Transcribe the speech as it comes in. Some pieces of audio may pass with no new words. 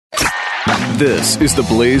This is the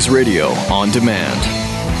Blaze Radio on demand.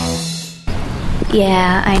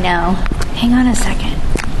 Yeah, I know. Hang on a second.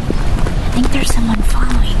 I think there's someone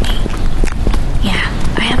following me. Yeah,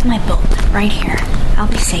 I have my bolt right here. I'll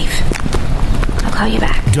be safe. I'll call you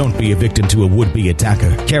back. Don't be a victim to a would-be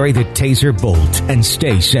attacker. Carry the Taser Bolt and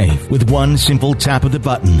stay safe. With one simple tap of the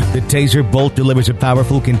button, the Taser Bolt delivers a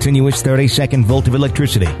powerful, continuous 30-second volt of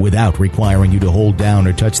electricity without requiring you to hold down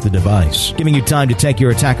or touch the device, giving you time to take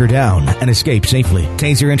your attacker down and escape safely.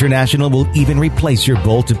 Taser International will even replace your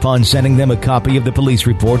Bolt upon sending them a copy of the police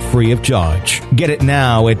report free of charge. Get it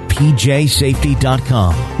now at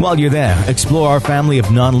pjsafety.com. While you're there, explore our family of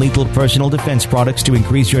non-lethal personal defense products to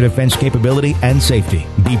increase your defense capability and safety.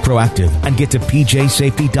 Be proactive and get to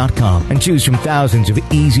pjsafety.com and choose from thousands of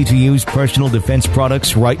easy-to-use personal defense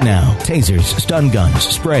products right now. Tasers, stun guns,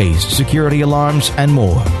 sprays, security alarms, and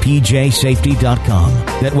more. pjsafety.com.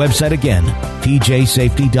 That website again,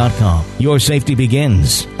 pjsafety.com. Your safety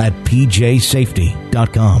begins at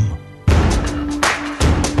pjsafety.com.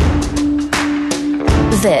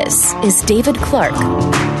 This is David Clarke,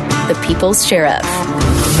 the People's Sheriff,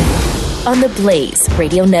 on the Blaze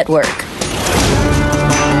Radio Network.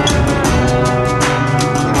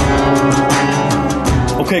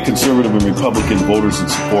 Okay, conservative and Republican voters and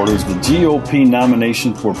supporters, the GOP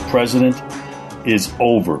nomination for president is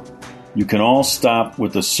over. You can all stop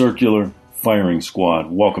with the circular firing squad.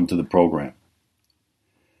 Welcome to the program.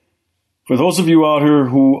 For those of you out here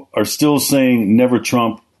who are still saying never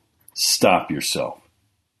Trump, stop yourself.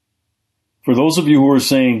 For those of you who are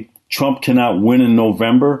saying Trump cannot win in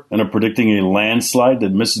November and are predicting a landslide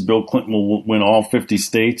that Mrs. Bill Clinton will win all 50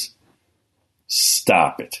 states,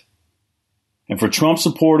 stop it. And for Trump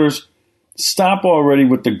supporters, stop already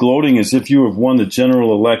with the gloating as if you have won the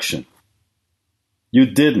general election. You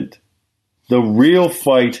didn't. The real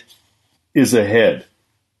fight is ahead.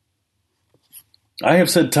 I have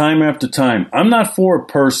said time after time, I'm not for a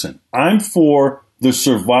person. I'm for the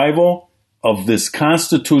survival of this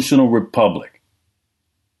constitutional republic.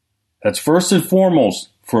 That's first and foremost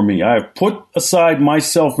for me. I have put aside my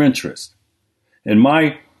self-interest and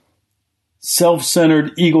my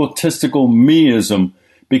self-centered, egotistical meism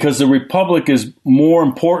because the republic is more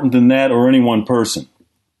important than that or any one person.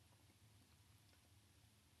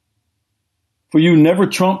 For you never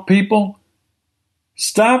Trump people,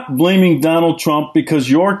 stop blaming Donald Trump because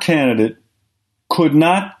your candidate could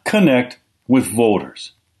not connect with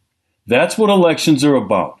voters. That's what elections are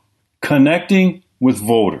about, connecting with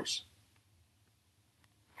voters.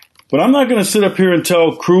 But I'm not going to sit up here and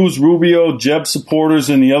tell Cruz, Rubio, Jeb supporters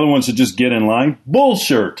and the other ones to just get in line.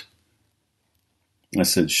 Bullshit. I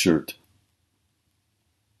said shirt.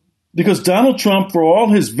 Because Donald Trump, for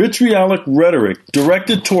all his vitriolic rhetoric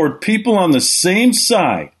directed toward people on the same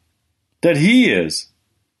side that he is,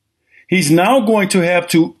 he's now going to have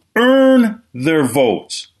to earn their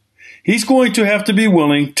votes. He's going to have to be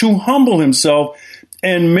willing to humble himself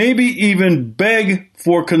and maybe even beg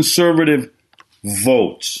for conservative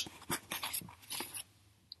votes.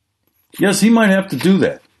 Yes, he might have to do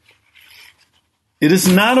that. It is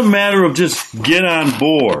not a matter of just get on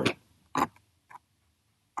board.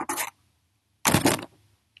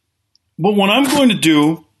 But what I'm going to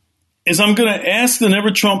do is I'm going to ask the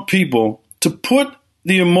Never Trump people to put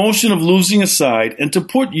the emotion of losing aside and to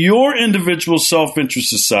put your individual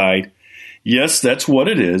self-interest aside. Yes, that's what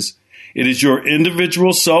it is. It is your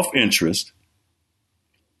individual self-interest.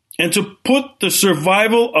 And to put the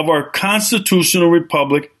survival of our constitutional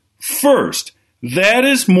republic first. That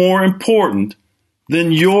is more important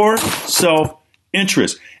than your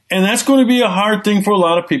self-interest. And that's going to be a hard thing for a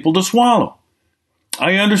lot of people to swallow.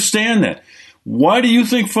 I understand that. Why do you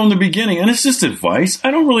think from the beginning, and it's just advice,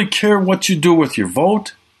 I don't really care what you do with your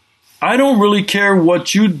vote. I don't really care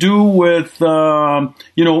what you do with,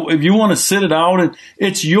 if you want to sit it out, and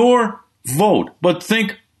it's your vote. But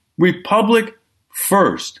think republic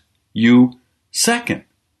first, you second.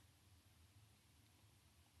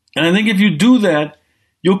 And I think if you do that,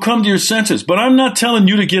 you'll come to your senses. But I'm not telling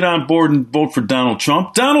you to get on board and vote for Donald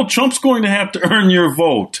Trump. Donald Trump's going to have to earn your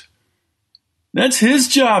vote. That's his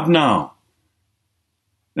job now.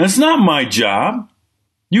 That's not my job.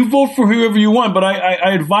 You vote for whoever you want. But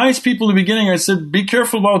I advised people at the beginning, I said, be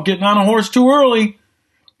careful about getting on a horse too early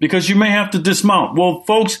because you may have to dismount. Well,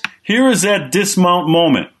 folks, here is that dismount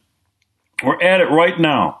moment. We're at it right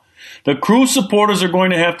now. The Cruz supporters are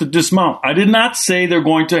going to have to dismount. I did not say they're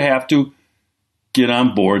going to have to get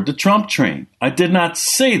on board the Trump train. I did not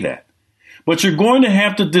say that. But you're going to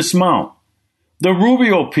have to dismount. The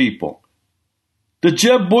Rubio people, the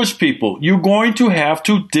Jeb Bush people, you're going to have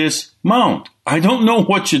to dismount. I don't know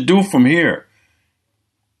what you do from here.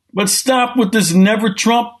 But stop with this never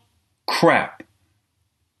Trump crap.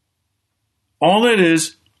 All that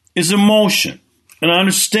is emotion. And I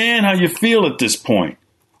understand how you feel at this point.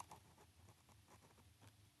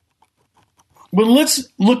 But let's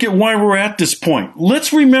look at why we're at this point.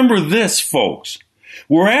 Let's remember this, folks.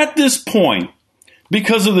 We're at this point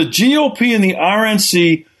because of the GOP and the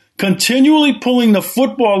RNC continually pulling the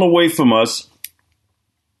football away from us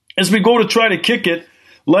as we go to try to kick it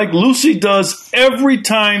like Lucy does every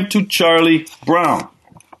time to Charlie Brown.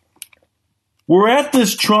 We're at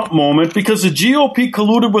this Trump moment because the GOP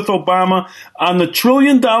colluded with Obama on the $1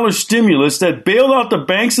 trillion stimulus that bailed out the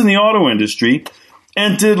banks and the auto industry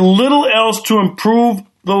and did little else to improve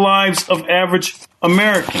the lives of average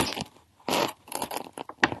Americans.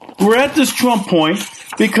 We're at this Trump point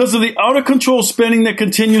because of the out-of-control spending that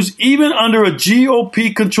continues even under a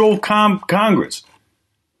GOP-controlled Congress.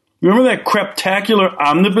 Remember that craptacular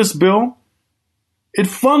omnibus bill? It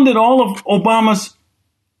funded all of Obama's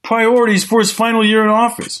priorities for his final year in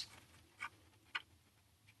office.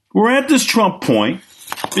 We're at this Trump point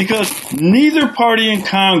because neither party in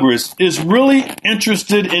Congress is really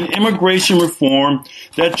interested in immigration reform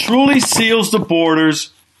that truly seals the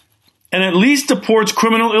borders and at least deports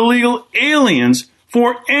criminal illegal aliens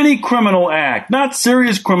for any criminal act, not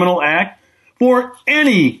serious criminal act, for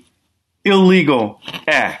any illegal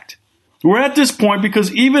act. We're at this point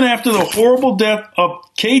because even after the horrible death of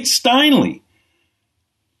Kate Steinle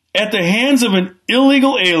at the hands of an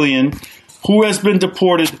illegal alien who has been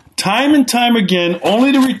deported time and time again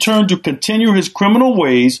only to return to continue his criminal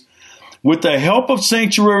ways with the help of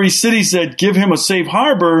sanctuary cities that give him a safe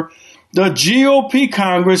harbor, the GOP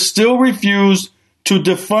Congress still refused to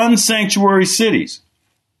defund sanctuary cities.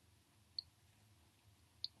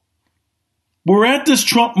 We're at this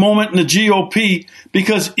Trump moment in the GOP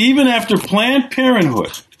because even after Planned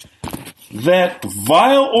Parenthood, that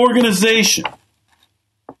vile organization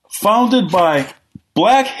founded by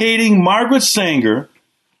black-hating Margaret Sanger,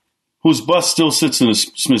 whose bust still sits in the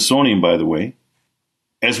Smithsonian, by the way,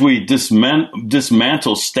 as we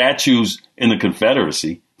dismantle statues in the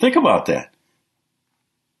Confederacy. Think about that.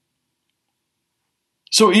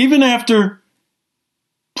 So even after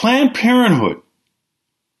Planned Parenthood,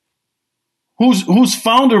 whose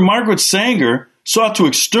founder, Margaret Sanger, sought to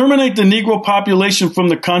exterminate the Negro population from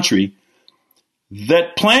the country,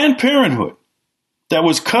 that Planned Parenthood, that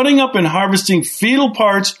was cutting up and harvesting fetal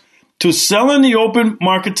parts to sell in the open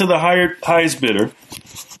market to the highest bidder,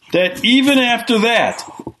 that even after that,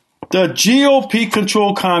 the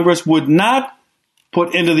GOP-controlled Congress would not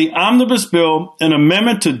put into the omnibus bill an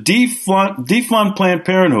amendment to defund Planned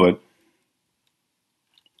Parenthood.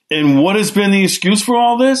 And what has been the excuse for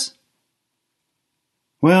all this?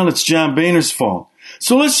 Well, it's John Boehner's fault.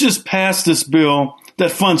 So let's just pass this bill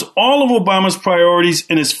that funds all of Obama's priorities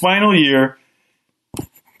in his final year,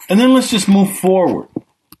 and then let's just move forward.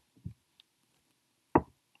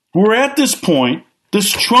 We're at this point,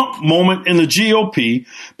 this Trump moment in the GOP,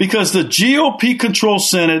 because the GOP-controlled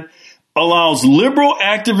Senate allows liberal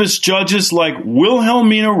activist judges like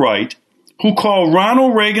Wilhelmina Wright, who call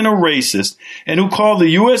Ronald Reagan a racist and who call the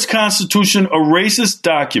U.S. Constitution a racist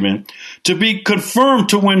document, to be confirmed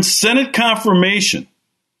to win Senate confirmation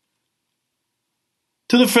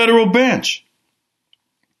to the federal bench.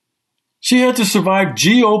 She had to survive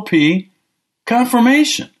GOP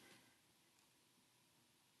confirmation.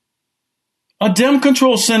 A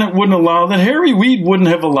Dem-controlled Senate wouldn't allow that. Harry Reid wouldn't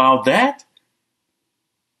have allowed that.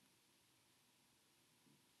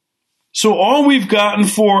 So all we've gotten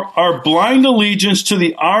for our blind allegiance to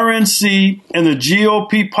the RNC and the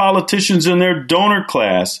GOP politicians in their donor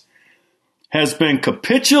class has been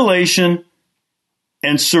capitulation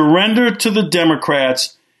and surrender to the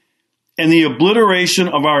Democrats and the obliteration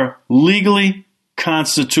of our legally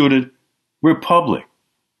constituted republic.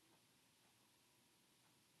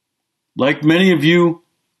 Like many of you,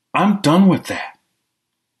 I'm done with that.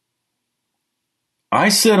 I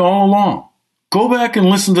said all along, go back and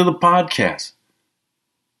listen to the podcast.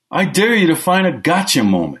 I dare you to find a gotcha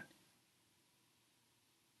moment.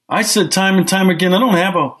 I said time and time again, I don't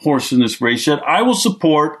have a horse in this race yet. I will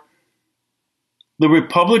support the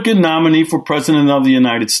Republican nominee for President of the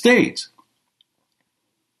United States.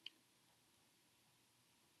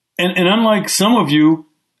 And unlike some of you,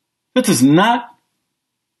 that does not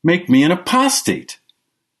make me an apostate.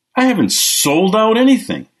 I haven't sold out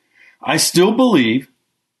anything. I still believe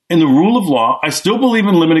in the rule of law. I still believe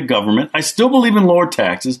in limited government. I still believe in lower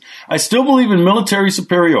taxes. I still believe in military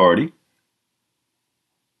superiority.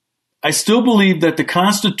 I still believe that the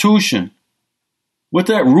Constitution, with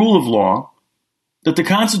that rule of law, that the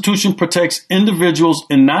Constitution protects individuals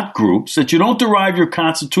and not groups, that you don't derive your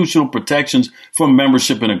constitutional protections from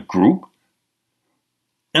membership in a group.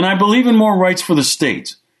 And I believe in more rights for the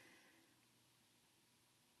states.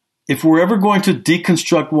 If we're ever going to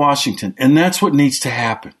deconstruct Washington, and that's what needs to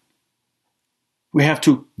happen, we have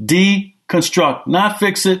to deconstruct, not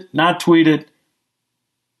fix it, not tweet it.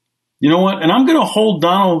 You know what? And I'm going to hold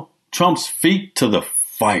Donald Trump's feet to the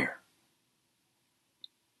fire.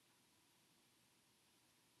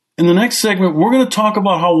 In the next segment, we're going to talk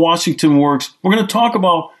about how Washington works. We're going to talk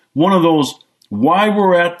about one of those, why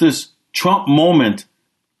we're at this Trump moment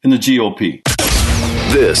in the GOP.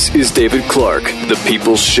 This is David Clarke, the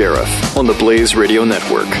People's Sheriff, on the Blaze Radio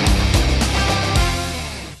Network.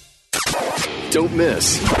 Don't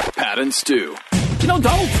miss Pat and Stu. You know,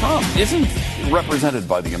 Donald Trump isn't represented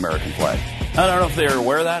by the American flag. I don't know if they're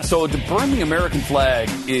aware of that. So to burn the American flag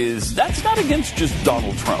that's not against just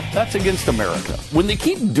Donald Trump. That's against America. When they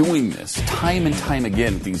keep doing this time and time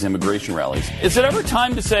again at these immigration rallies, is it ever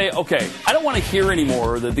time to say, okay, I don't want to hear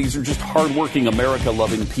anymore that these are just hardworking,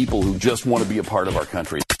 America-loving people who just want to be a part of our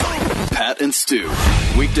country? Pat and Stu,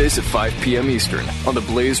 weekdays at 5 p.m. Eastern on the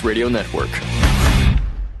Blaze Radio Network.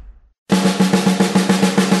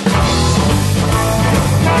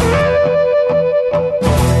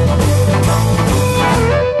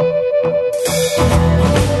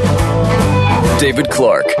 David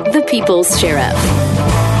Clarke, the People's Sheriff.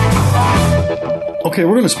 Okay,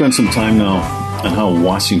 we're going to spend some time now on how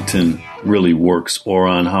Washington really works, or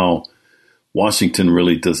on how Washington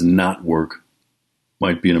really does not work.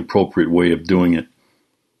 Might be an appropriate way of doing it.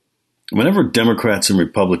 Whenever Democrats and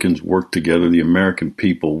Republicans work together, the American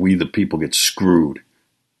people, we the people, get screwed.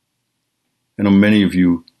 I know many of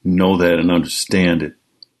you know that and understand it.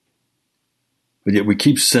 But yet we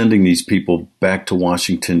keep sending these people back to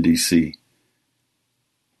Washington, D.C.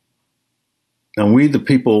 Now, we, the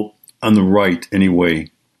people on the right, anyway,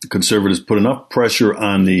 the conservatives, put enough pressure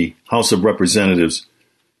on the House of Representatives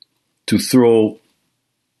to throw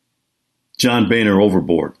John Boehner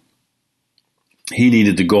overboard. He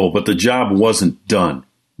needed to go, but the job wasn't done.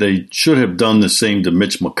 They should have done the same to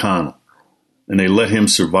Mitch McConnell, and they let him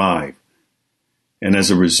survive. And as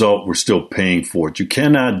a result, we're still paying for it. You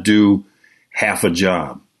cannot do half a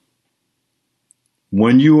job.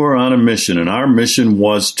 When you are on a mission, and our mission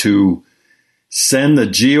was to send the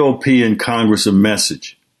GOP in Congress a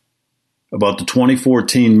message about the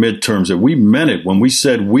 2014 midterms, that we meant it when we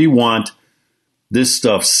said we want this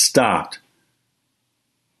stuff stopped.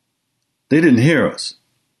 They didn't hear us.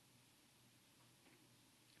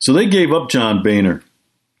 So they gave up John Boehner,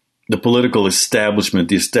 the political establishment,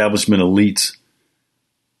 the establishment elites,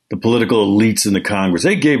 the political elites in the Congress.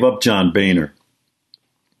 They gave up John Boehner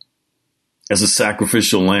as a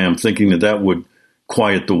sacrificial lamb, thinking that that would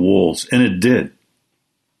quiet the wolves, and it did.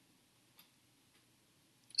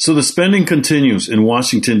 So the spending continues in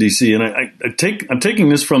Washington, D.C., and I'm taking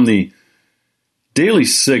this from the Daily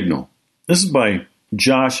Signal. This is by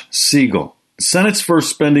Josh Siegel. The Senate's first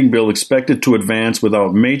spending bill expected to advance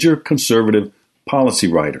without major conservative policy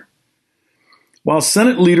writer. While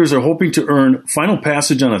Senate leaders are hoping to earn final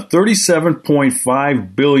passage on a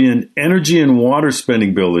 $37.5 billion energy and water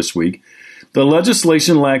spending bill this week, the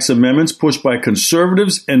legislation lacks amendments pushed by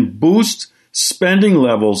conservatives and boosts spending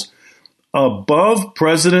levels above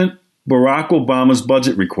President Barack Obama's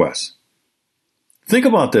budget requests. Think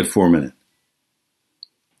about that for a minute.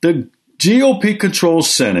 The GOP-controlled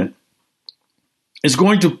Senate is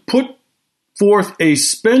going to put forth a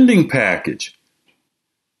spending package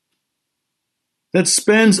that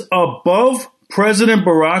spends above President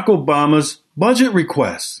Barack Obama's budget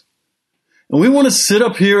requests. And we want to sit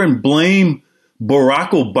up here and blame Barack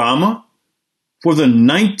Obama for the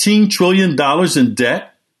 $19 trillion in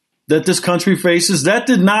debt that this country faces. That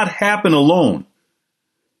did not happen alone.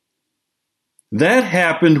 That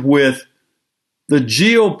happened with the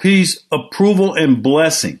GOP's approval and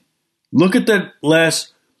blessing. Look at that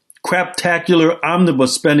last craptacular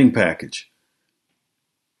omnibus spending package.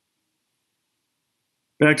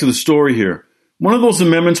 Back to the story here. One of those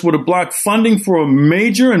amendments would have blocked funding for a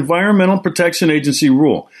major Environmental Protection Agency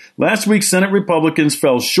rule. Last week, Senate Republicans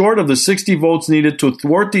fell short of the 60 votes needed to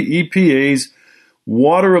thwart the EPA's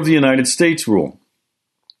Water of the United States rule.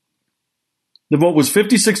 The vote was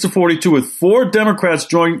 56-42, with 4 Democrats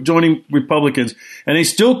joining Republicans, and they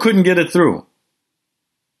still couldn't get it through.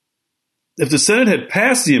 If the Senate had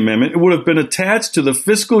passed the amendment, it would have been attached to the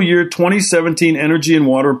fiscal year 2017 Energy and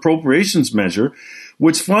Water Appropriations Measure,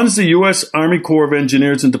 which funds the U.S. Army Corps of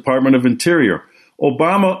Engineers and Department of Interior.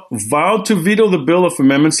 Obama vowed to veto the bill if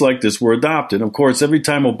amendments like this were adopted. Of course, every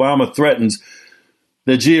time Obama threatens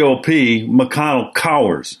the GOP, McConnell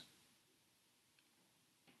cowers.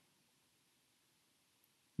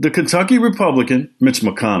 The Kentucky Republican, Mitch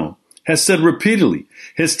McConnell, has said repeatedly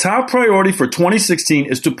his top priority for 2016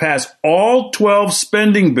 is to pass all 12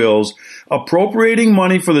 spending bills appropriating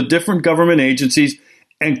money for the different government agencies,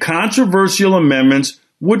 and controversial amendments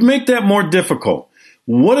would make that more difficult.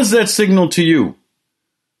 What does that signal to you?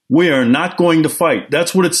 We are not going to fight.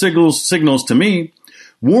 That's what it signals to me.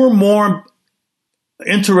 We're more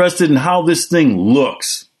interested in how this thing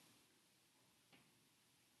looks.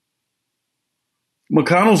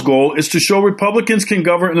 McConnell's goal is to show Republicans can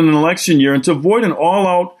govern in an election year and to avoid an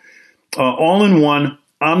all-out, all-in-one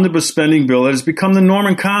omnibus spending bill that has become the norm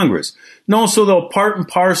in Congress. No, so they'll part and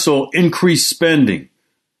parcel increase spending,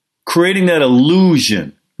 creating that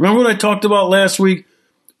illusion. Remember what I talked about last week?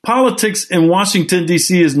 Politics in Washington,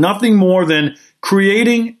 D.C. is nothing more than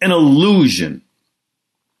creating an illusion.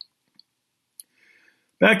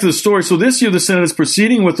 Back to the story. So this year, the Senate is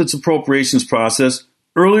proceeding with its appropriations process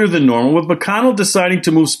earlier than normal, with McConnell deciding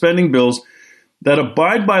to move spending bills that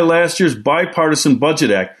abide by last year's bipartisan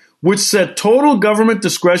budget act, which set total government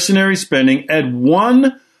discretionary spending at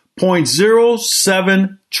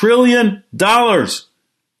 $1.07 trillion.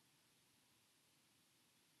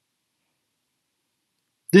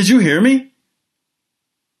 Did you hear me?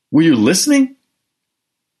 Were you listening?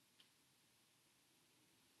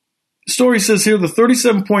 The story says here the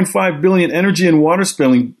 $37.5 billion energy and water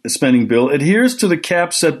spending bill adheres to the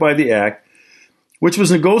cap set by the act, which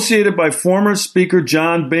was negotiated by former Speaker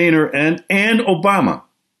John Boehner and Obama.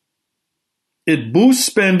 It boosts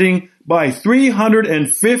spending by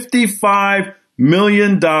 $355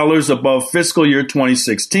 million above fiscal year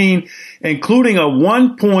 2016, including a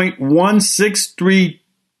 $1.163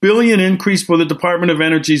 billion increase for the Department of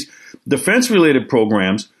Energy's defense-related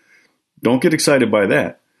programs. Don't get excited by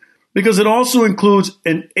that, because it also includes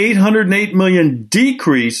an $808 million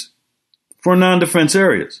decrease for non-defense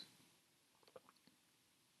areas.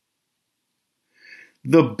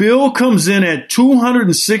 The bill comes in at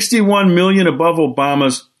 $261 million above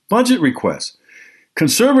Obama's budget request.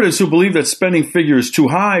 Conservatives who believe that spending figure is too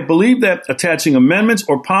high believe that attaching amendments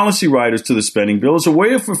or policy riders to the spending bill is a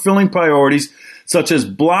way of fulfilling priorities such as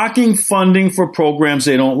blocking funding for programs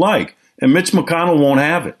they don't like, and Mitch McConnell won't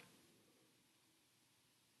have it.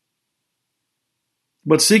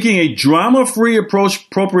 But seeking a drama-free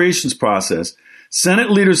appropriations process, Senate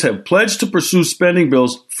leaders have pledged to pursue spending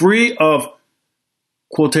bills free of,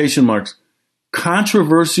 quotation marks,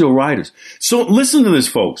 controversial riders. So listen to this,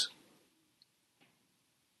 folks.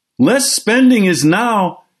 Less spending is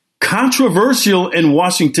now controversial in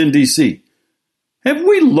Washington, D.C. Have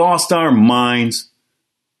we lost our minds?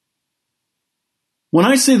 When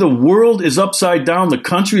I say the world is upside down, the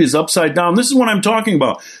country is upside down, this is what I'm talking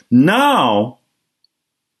about. Now,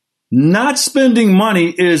 not spending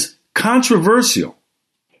money is controversial.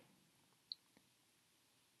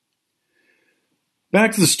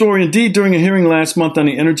 Back to the story. Indeed, during a hearing last month on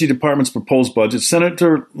the Energy Department's proposed budget,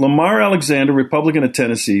 Senator Lamar Alexander, Republican of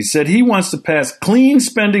Tennessee, said he wants to pass clean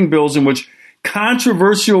spending bills in which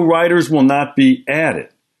controversial riders will not be added.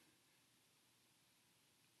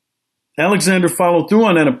 Alexander followed through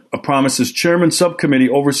on that promise as chairman subcommittee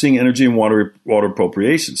overseeing energy and water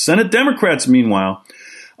appropriations. Senate Democrats, meanwhile,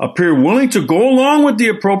 appear willing to go along with the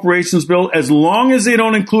appropriations bill as long as they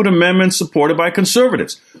don't include amendments supported by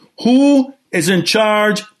conservatives. Who is in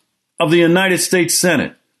charge of the United States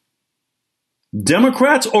Senate?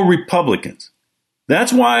 Democrats or Republicans?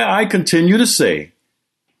 That's why I continue to say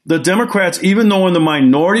the Democrats, even though in the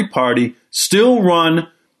minority party, still run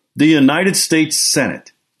the United States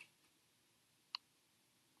Senate.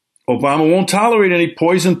 Obama won't tolerate any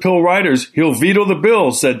poison pill riders. He'll veto the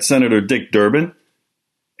bill, said Senator Dick Durbin.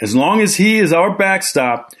 As long as he is our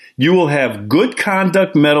backstop, you will have good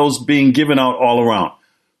conduct medals being given out all around.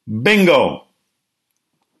 Bingo.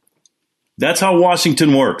 That's how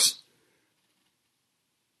Washington works.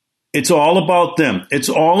 It's all about them. It's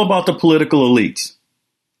all about the political elites.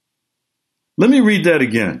 Let me read that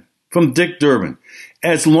again from Dick Durbin.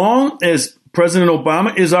 As long as President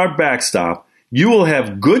Obama is our backstop, you will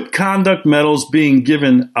have good conduct medals being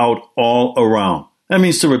given out all around. That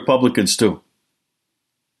means to Republicans too.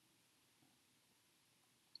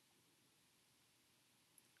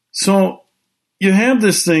 So you have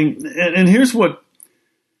this thing, and here's what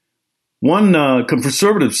one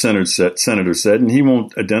conservative senator said, and he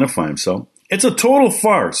won't identify himself. It's a total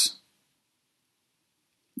farce.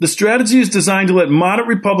 The strategy is designed to let moderate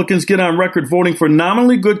Republicans get on record voting for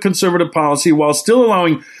nominally good conservative policy while still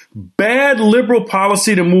allowing bad liberal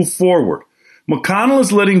policy to move forward. McConnell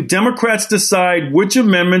is letting Democrats decide which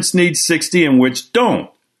amendments need 60 and which don't.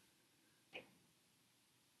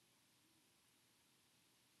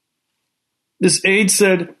 This aide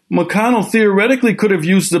said McConnell theoretically could have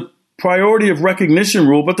used the priority of recognition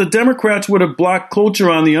rule, but the Democrats would have blocked cloture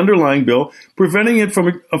on the underlying bill, preventing it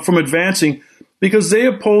from advancing because they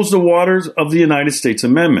oppose the waters of the United States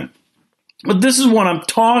Amendment. But this is what I'm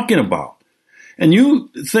talking about. And you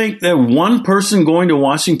think that one person going to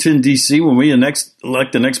Washington, D.C. when we elect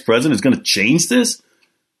the next president is going to change this?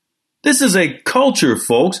 This is a culture,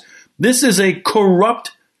 folks. This is a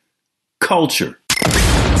corrupt culture.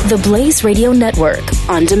 The Blaze Radio Network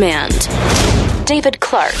on demand. David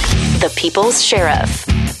Clarke, the People's Sheriff.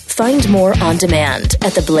 Find more on demand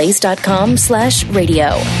at theblaze.com/radio.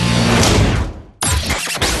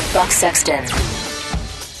 Buck Sexton.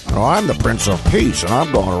 Oh, I'm the Prince of Peace, and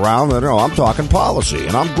I'm going around, and I'm talking policy,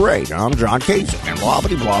 and I'm great, and I'm John Kasich, and blah,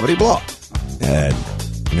 blah, blah, blah, blah. And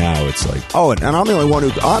now it's like, oh, and I'm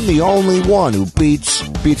the only one who beats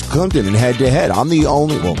Clinton in head-to-head. I'm the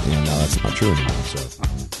only, well, yeah, no, that's not true anymore, so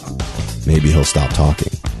maybe he'll stop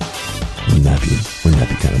talking. Wouldn't that be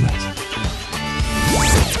kind of nice?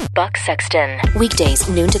 Buck Sexton, weekdays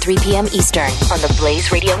noon to 3 p.m. Eastern on the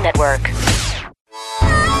Blaze Radio Network.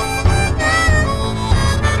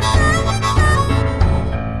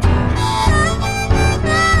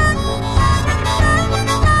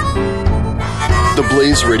 The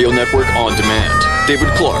Blaze Radio Network on demand. David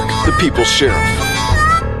Clarke, the People's Sheriff.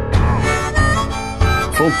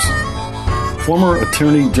 Folks, former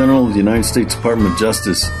Attorney General of the United States Department of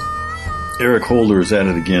Justice, Eric Holder, is at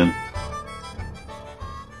it again.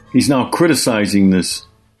 He's now criticizing this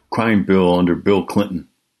crime bill under Bill Clinton.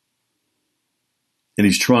 And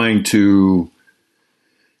he's trying to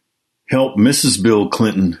help Mrs. Bill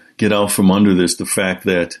Clinton get out from under this, the fact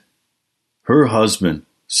that her husband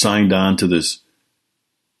signed on to this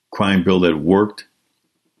crime bill that worked.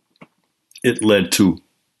 It led to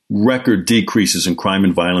record decreases in crime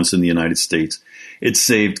and violence in the United States. It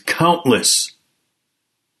saved countless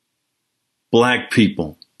black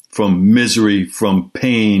people from misery, from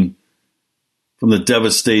pain, from the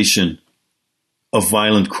devastation of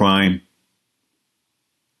violent crime.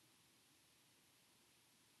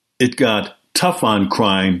 It got tough on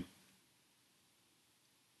crime,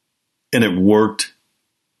 and it worked.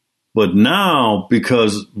 But now,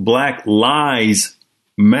 because Black Lives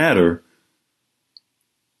Matter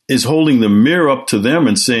is holding the mirror up to them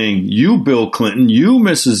and saying, you, Bill Clinton, you,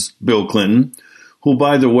 Mrs. Bill Clinton, who,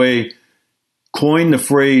 by the way, coined the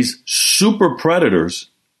phrase super predators,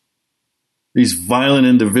 these violent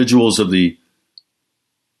individuals of the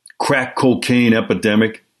crack cocaine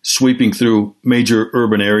epidemic sweeping through major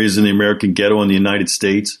urban areas in the American ghetto in the United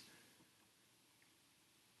States,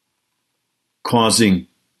 causing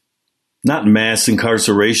not mass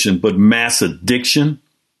incarceration, but mass addiction.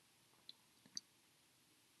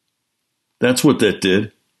 That's what that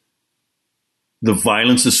did. The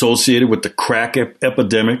violence associated with the crack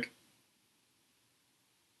epidemic.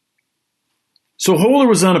 So Holder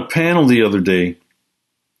was on a panel the other day,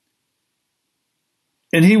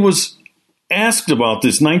 and he was asked about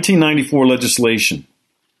this 1994 legislation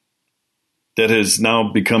that has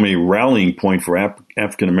now become a rallying point for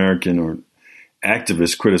African American or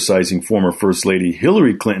activists criticizing former First Lady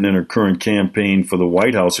Hillary Clinton in her current campaign for the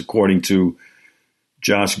White House, according to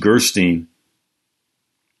Josh Gerstein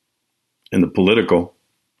in the Politico.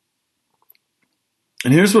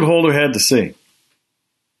 And here's what Holder had to say.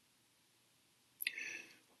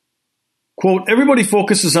 Quote, everybody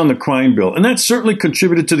focuses on the crime bill, and that certainly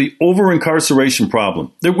contributed to the over-incarceration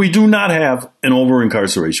problem, that we do not have an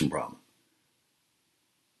over-incarceration problem.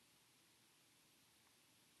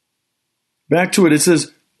 Back to it, it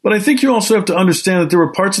says, but I think you also have to understand that there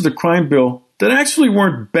were parts of the crime bill that actually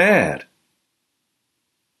weren't bad.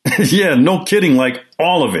 Yeah, no kidding, like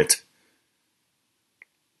all of it.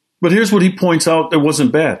 But here's what he points out that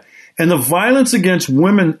wasn't bad. And the Violence Against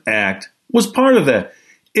Women Act was part of that.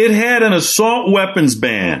 It had an assault weapons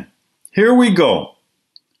ban. Here we go.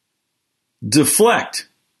 Deflect.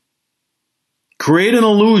 Create an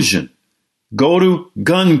illusion. Go to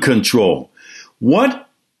gun control. What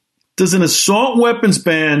does an assault weapons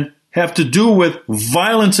ban have to do with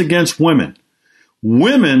violence against women?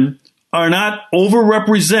 Women are not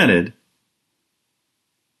overrepresented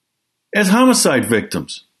as homicide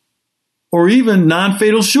victims or even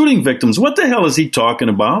non-fatal shooting victims. What the hell is he talking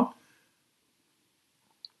about?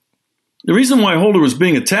 The reason why Holder was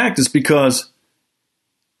being attacked is because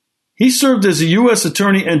he served as a U.S.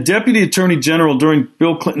 Attorney and Deputy Attorney General during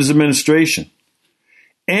Bill Clinton's administration.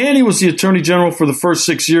 And he was the Attorney General for the first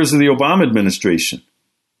 6 years of the Obama administration.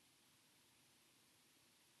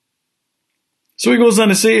 So he goes on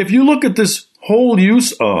to say, if you look at this whole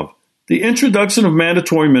use of the introduction of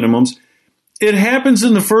mandatory minimums, it happens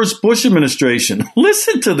in the first Bush administration.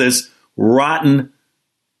 Listen to this rotten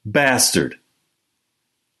bastard.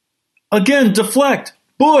 Again, deflect.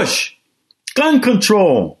 Bush. Gun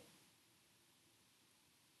control.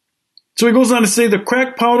 So he goes on to say the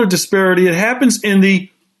crack powder disparity, it happens in the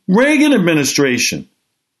Reagan administration.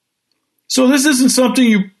 So this isn't something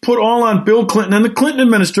you put all on Bill Clinton. And the Clinton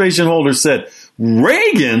administration holder said,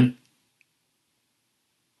 Reagan?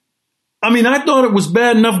 I mean, I thought it was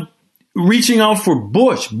bad enough reaching out for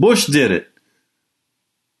Bush. Bush did it.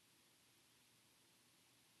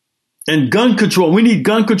 And gun control. We need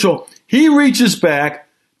gun control. He reaches back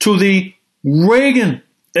to the Reagan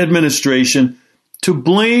administration to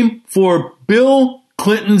blame for Bill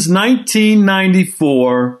Clinton's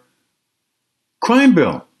 1994 crime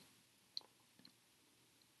bill.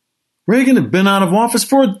 Reagan had been out of office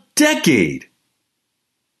for a decade.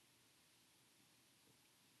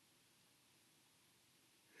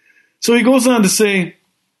 So he goes on to say,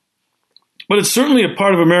 but it's certainly a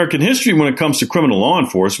part of American history when it comes to criminal law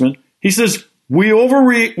enforcement. He says, we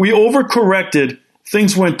overcorrected,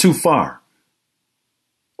 things went too far.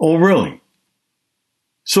 Oh, really?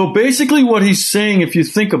 So basically what he's saying, if you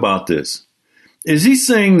think about this, is he's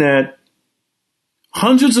saying that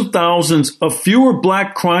hundreds of thousands of fewer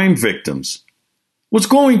black crime victims was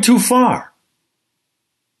going too far.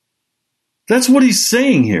 That's what he's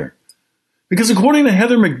saying here. Because according to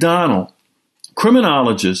Heather McDonald,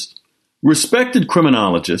 criminologist, respected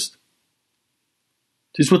criminologist,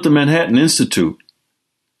 she's with the Manhattan Institute,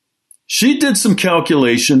 she did some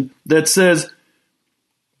calculation that says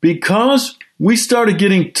because we started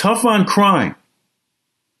getting tough on crime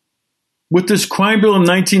with this crime bill in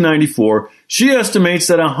 1994, she estimates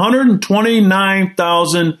that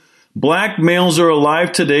 129,000 black males are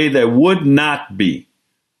alive today that would not be.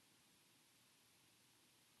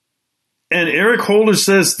 And Eric Holder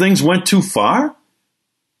says things went too far?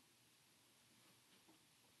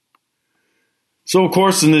 So, of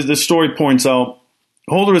course, and the story points out,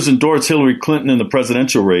 Holder has endorsed Hillary Clinton in the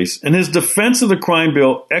presidential race, and his defense of the crime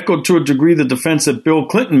bill echoed to a degree the defense that Bill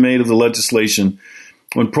Clinton made of the legislation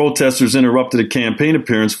when protesters interrupted a campaign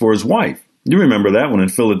appearance for his wife. You remember that one in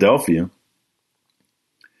Philadelphia.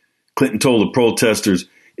 Clinton told the protesters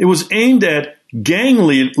it was aimed at gang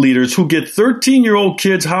leaders who get 13-year-old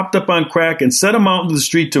kids hopped up on crack and set them out into the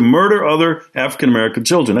street to murder other African-American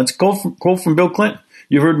children. That's a quote from Bill Clinton.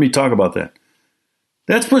 You heard me talk about that.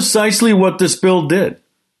 That's precisely what this bill did.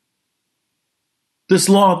 This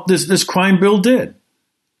crime bill did.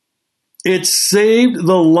 It saved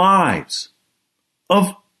the lives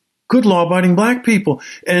of good law-abiding black people.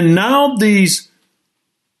 And now I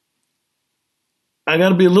got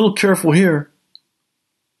to be a little careful here.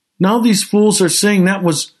 Now these fools are saying that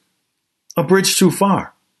was a bridge too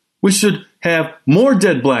far. We should have more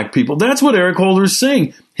dead black people. That's what Eric Holder is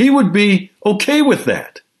saying. He would be okay with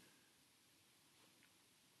that.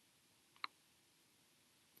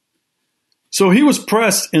 So he was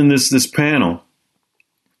pressed in this panel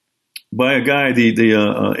by a guy, the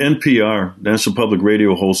NPR, National Public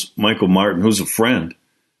Radio host, Michael Martin, who's a friend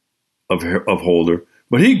of Holder,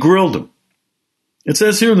 but he grilled him. It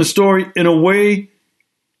says here in the story, in a way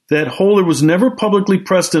that Holder was never publicly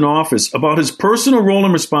pressed in office about his personal role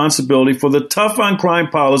and responsibility for the tough on crime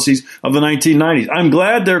policies of the 1990s. I'm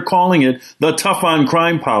glad they're calling it the tough on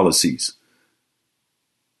crime policies,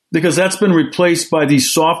 because that's been replaced by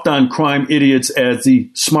these soft on crime idiots as the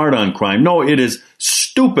smart on crime. No, it is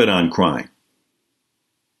stupid on crime.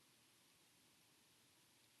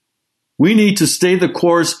 We need to stay the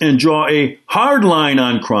course and draw a hard line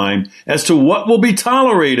on crime as to what will be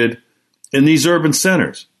tolerated in these urban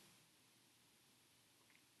centers.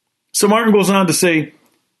 So Martin goes on to say,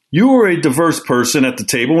 you were a diverse person at the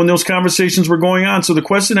table when those conversations were going on. So the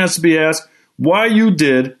question has to be asked, why you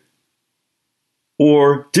did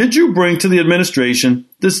or did you bring to the administration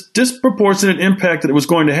this disproportionate impact that it was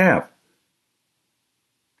going to have?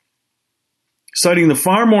 Citing the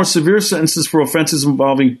far more severe sentences for offenses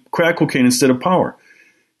involving crack cocaine instead of power.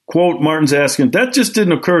 Quote, Martin's asking, that just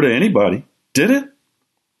didn't occur to anybody, did it?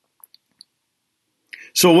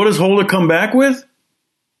 So what does Holder come back with?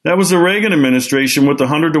 That was the Reagan administration with the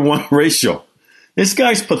 100-to-1 ratio. This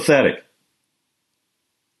guy's pathetic.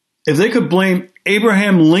 If they could blame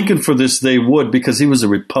Abraham Lincoln for this, they would, because he was a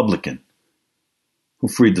Republican who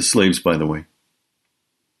freed the slaves, by the way.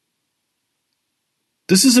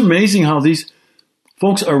 This is amazing how these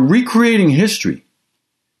folks are recreating history,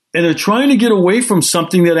 and they're trying to get away from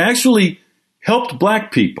something that actually helped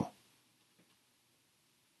black people.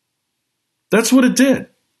 That's what it did.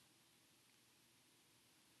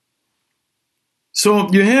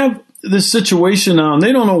 So you have this situation now, and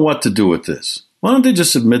they don't know what to do with this. Why don't they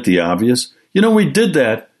just admit the obvious? You know, we did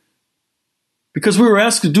that because we were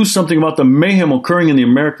asked to do something about the mayhem occurring in the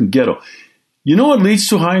American ghetto. You know what leads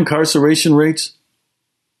to high incarceration rates?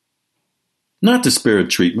 Not disparate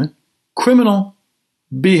treatment, criminal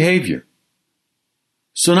behavior.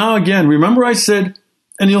 So now again, remember I said,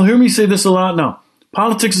 and you'll hear me say this a lot now,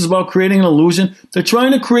 politics is about creating an illusion. They're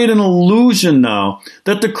trying to create an illusion now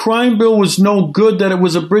that the crime bill was no good, that it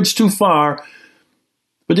was a bridge too far.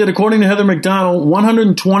 But yet, according to Heather McDonald,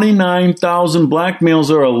 129,000 black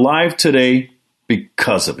males are alive today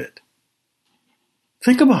because of it.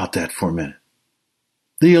 Think about that for a minute.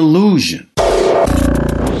 The illusion.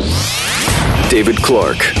 David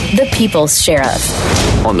Clarke, The People's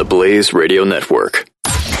Sheriff. on the Blaze Radio Network.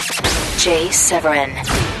 Jay Severin.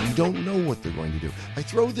 You don't know what they're going to do. I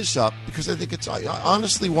throw this up because I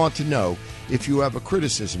honestly want to know if you have a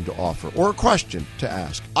criticism to offer or a question to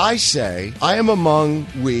ask. I say, I am among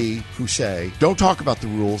we who say, don't talk about the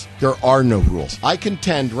rules. There are no rules. I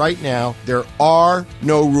contend right now, there are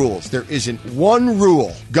no rules. There isn't one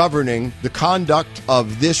rule governing the conduct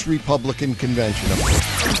of this Republican convention.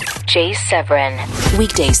 Jay Severin.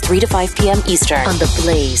 Weekdays 3 to 5 p.m. Eastern on the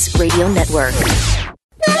Blaze Radio Network.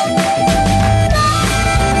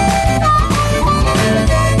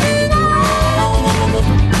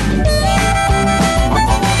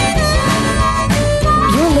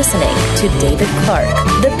 You're listening to David Clarke,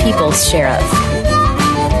 the People's Sheriff.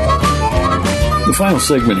 The final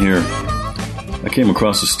segment here, I came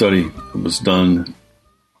across a study that was done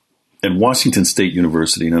at Washington State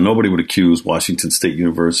University. Now, nobody would accuse Washington State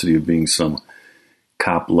University of being some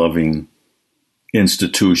cop-loving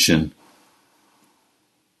institution.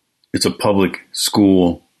 It's a public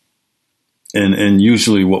school, and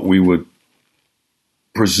usually what we would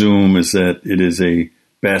presume is that it is a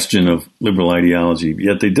bastion of liberal ideology.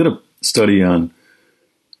 Yet they did a study on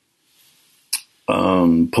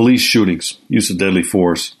police shootings, use of deadly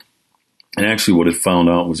force, and actually what it found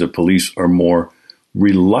out was that police are more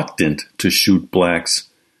reluctant to shoot blacks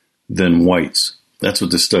than whites. That's what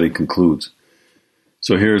this study concludes.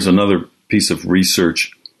 So here's another piece of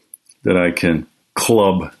research that I can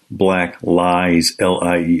club Black Lives,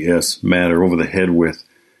 Lies, Matter over the head with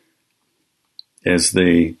as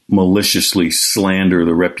they maliciously slander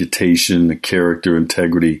the reputation, the character,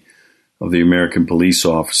 integrity of the American police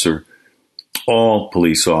officer. All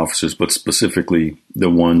police officers, but specifically the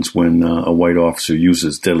ones when a white officer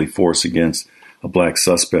uses deadly force against a black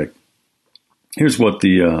suspect. Here's what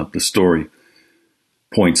the story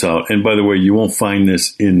points out. And by the way, you won't find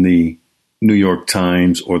this in the New York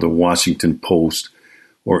Times or the Washington Post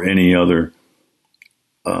or any other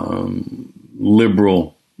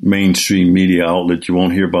liberal mainstream media outlet. You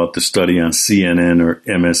won't hear about the study on CNN or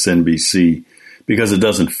MSNBC because it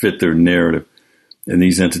doesn't fit their narrative. And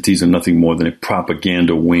these entities are nothing more than a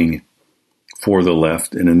propaganda wing for the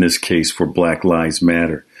left, and in this case, for Black Lives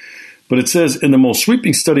Matter. But it says, in the most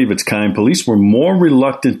sweeping study of its kind, police were more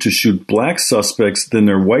reluctant to shoot black suspects than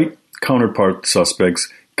their white counterpart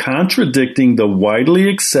suspects, contradicting the widely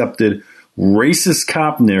accepted racist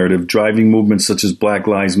cop narrative driving movements such as Black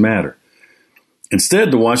Lives Matter.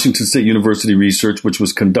 Instead, the Washington State University research, which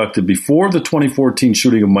was conducted before the 2014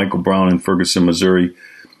 shooting of Michael Brown in Ferguson, Missouri,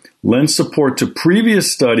 lends support to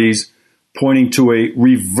previous studies pointing to a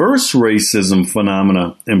reverse racism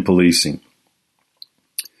phenomena in policing.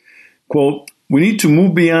 Quote, we need to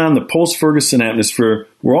move beyond the post-Ferguson atmosphere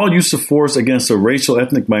where all use of force against a racial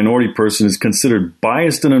ethnic minority person is considered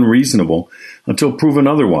biased and unreasonable until proven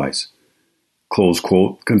otherwise. Close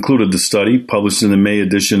quote, concluded the study published in the May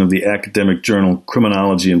edition of the academic journal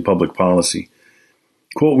Criminology and Public Policy.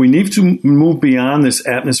 Quote, we need to move beyond this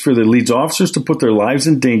atmosphere that leads officers to put their lives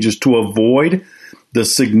in danger to avoid the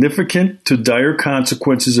significant to dire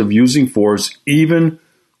consequences of using force, even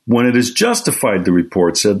when it is justified, the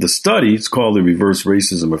report said. The study, it's called the Reverse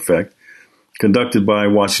Racism Effect, conducted by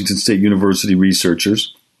Washington State University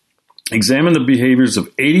researchers, examined the behaviors of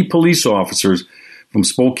 80 police officers from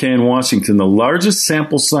Spokane, Washington, the largest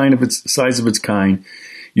sample size of its kind,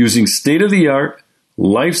 using state-of-the-art,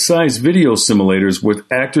 life-size video simulators with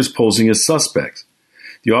actors posing as suspects.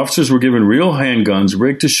 The officers were given real handguns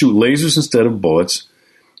rigged to shoot lasers instead of bullets,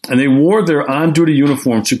 and they wore their on-duty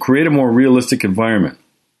uniforms to create a more realistic environment.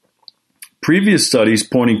 Previous studies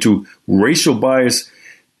pointing to racial bias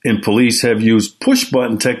in police have used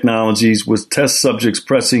push-button technologies with test subjects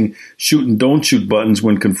pressing shoot and don't shoot buttons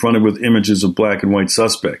when confronted with images of black and white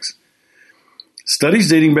suspects. Studies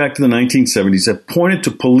dating back to the 1970s have pointed to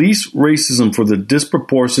police racism for the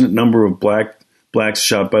disproportionate number of blacks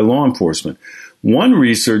shot by law enforcement. One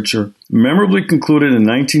researcher memorably concluded in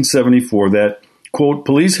 1974 that, quote,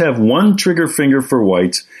 police have one trigger finger for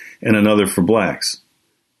whites and another for blacks.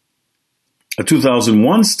 A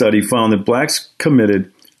 2001 study found that blacks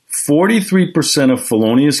committed 43% of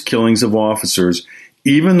felonious killings of officers,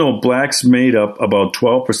 even though blacks made up about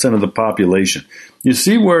 12% of the population. You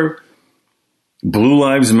see where Blue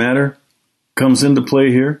Lives Matter comes into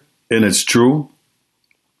play here? And it's true.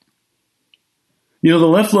 You know, the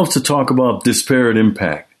left loves to talk about disparate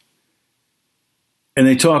impact. And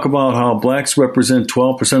they talk about how blacks represent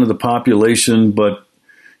 12% of the population, but,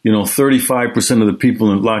 35% of the people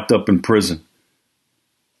locked up in prison.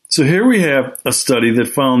 So here we have a study that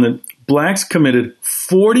found that blacks committed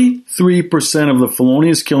 43% of the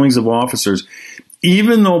felonious killings of officers,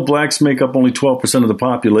 even though blacks make up only 12% of the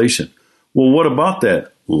population. Well, what about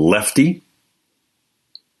that, lefty?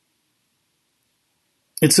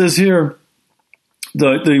 It says here,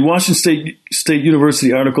 the Washington State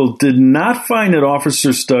University article did not find that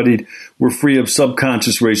officers studied were free of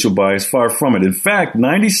subconscious racial bias. Far from it. In fact,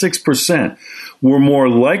 96% were more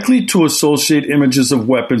likely to associate images of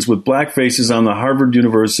weapons with black faces on the Harvard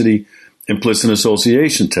University implicit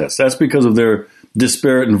association test. That's because of their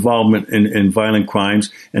disparate involvement in violent crimes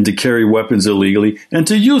and to carry weapons illegally and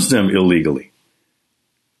to use them illegally.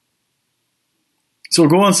 So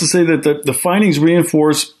it goes on to say that the findings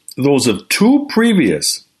reinforce those of two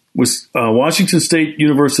previous Washington State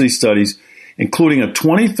University studies, including a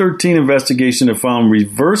 2013 investigation that found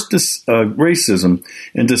reverse racism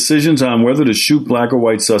in decisions on whether to shoot black or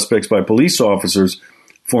white suspects by police officers,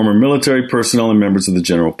 former military personnel, and members of the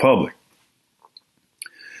general public.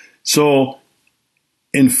 So,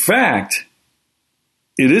 in fact,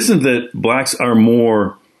 it isn't that blacks are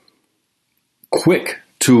more quick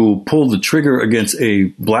to pull the trigger against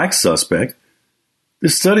a black suspect.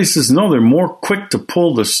 This study says, no, they're more quick to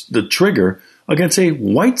pull the trigger against a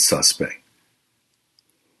white suspect.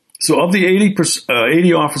 So of the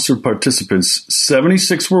 80 officer participants,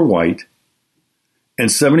 76 were white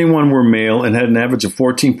and 71 were male and had an average of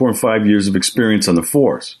 14.5 years of experience on the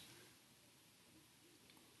force.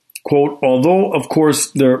 Quote, although, of course,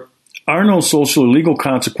 there are no social or legal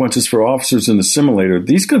consequences for officers in the simulator,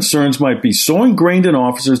 these concerns might be so ingrained in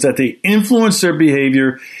officers that they influence their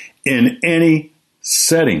behavior in any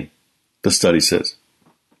setting, the study says.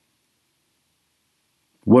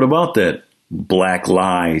 What about that Black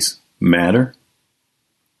Lives Matter?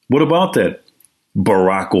 What about that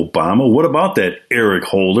Barack Obama? What about that Eric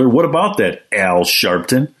Holder? What about that Al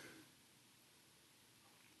Sharpton?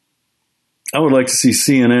 I would like to see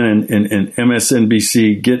CNN and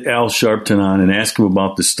MSNBC get Al Sharpton on and ask him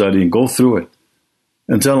about the study and go through it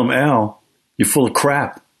and tell him, Al, you're full of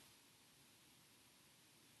crap.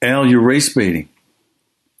 Al, you're race baiting.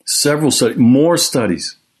 Several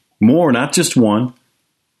studies, more, not just one,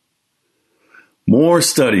 more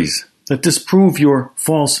studies that disprove your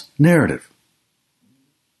false narrative.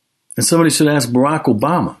 And somebody should ask Barack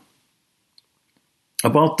Obama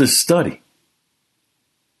about this study.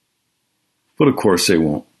 But of course they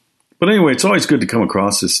won't. But anyway, it's always good to come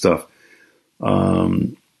across this stuff,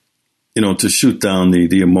 to shoot down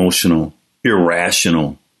the emotional,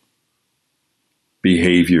 irrational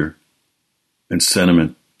behavior and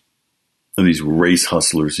sentiment of these race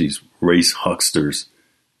hustlers, these race hucksters,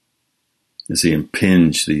 as they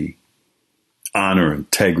impinge the honor,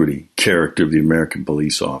 integrity, character of the American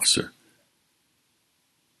police officer.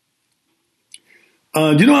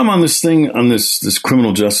 I'm on this thing, on this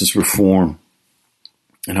criminal justice reform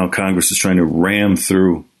and how Congress is trying to ram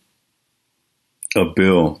through a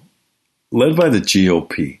bill led by the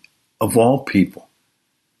GOP, of all people.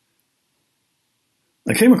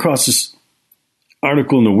 I came across this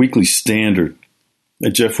article in the Weekly Standard by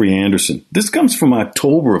Jeffrey Anderson. This comes from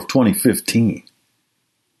October of 2015.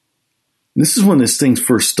 This is when this thing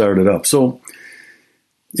first started up. So,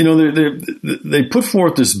 they put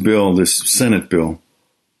forth this bill, this Senate bill.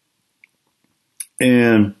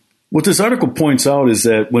 And what this article points out is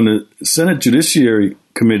that when the Senate Judiciary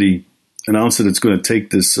Committee announced that it's going to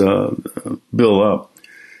take this bill up,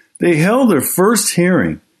 they held their first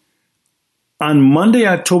hearing on Monday,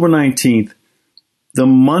 October 19th, the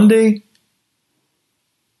Monday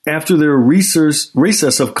after their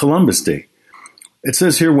recess of Columbus Day. It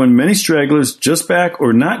says here, when many stragglers just back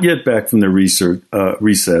or not yet back from their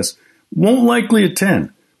recess won't likely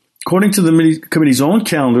attend. According to the committee's own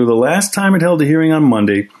calendar, the last time it held a hearing on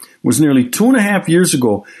Monday was nearly 2.5 years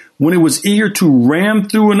ago, when it was eager to ram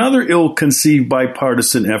through another ill-conceived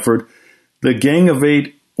bipartisan effort, the Gang of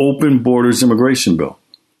Eight Open Borders Immigration Bill.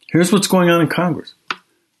 Here's what's going on in Congress.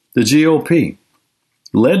 The GOP,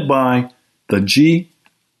 led by the GOP,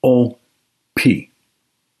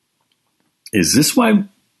 Is this why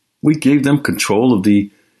we gave them control of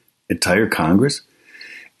the entire Congress?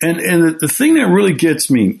 And the thing that really gets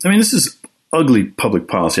me, I mean, this is ugly public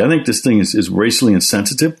policy. I think this thing is racially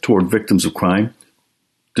insensitive toward victims of crime,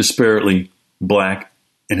 disparately black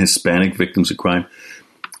and Hispanic victims of crime.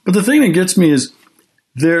 But the thing that gets me is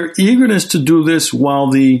their eagerness to do this while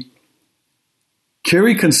the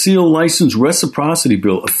Carry Conceal License Reciprocity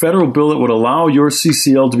Bill, a federal bill that would allow your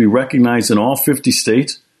CCL to be recognized in all 50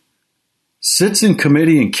 states, sits in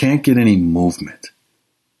committee and can't get any movement.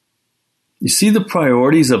 You see the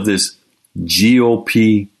priorities of this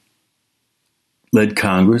GOP-led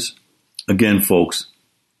Congress? Again, folks,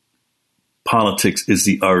 politics is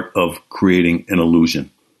the art of creating an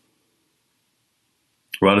illusion.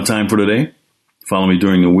 We're out of time for today. Follow me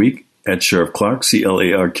during the week at Sheriff Clarke,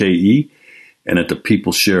 Clarke, and at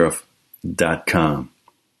thepeoplesheriff.com.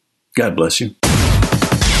 God bless you.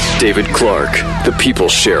 David Clarke, the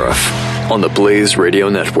People's Sheriff, on the Blaze Radio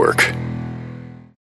Network.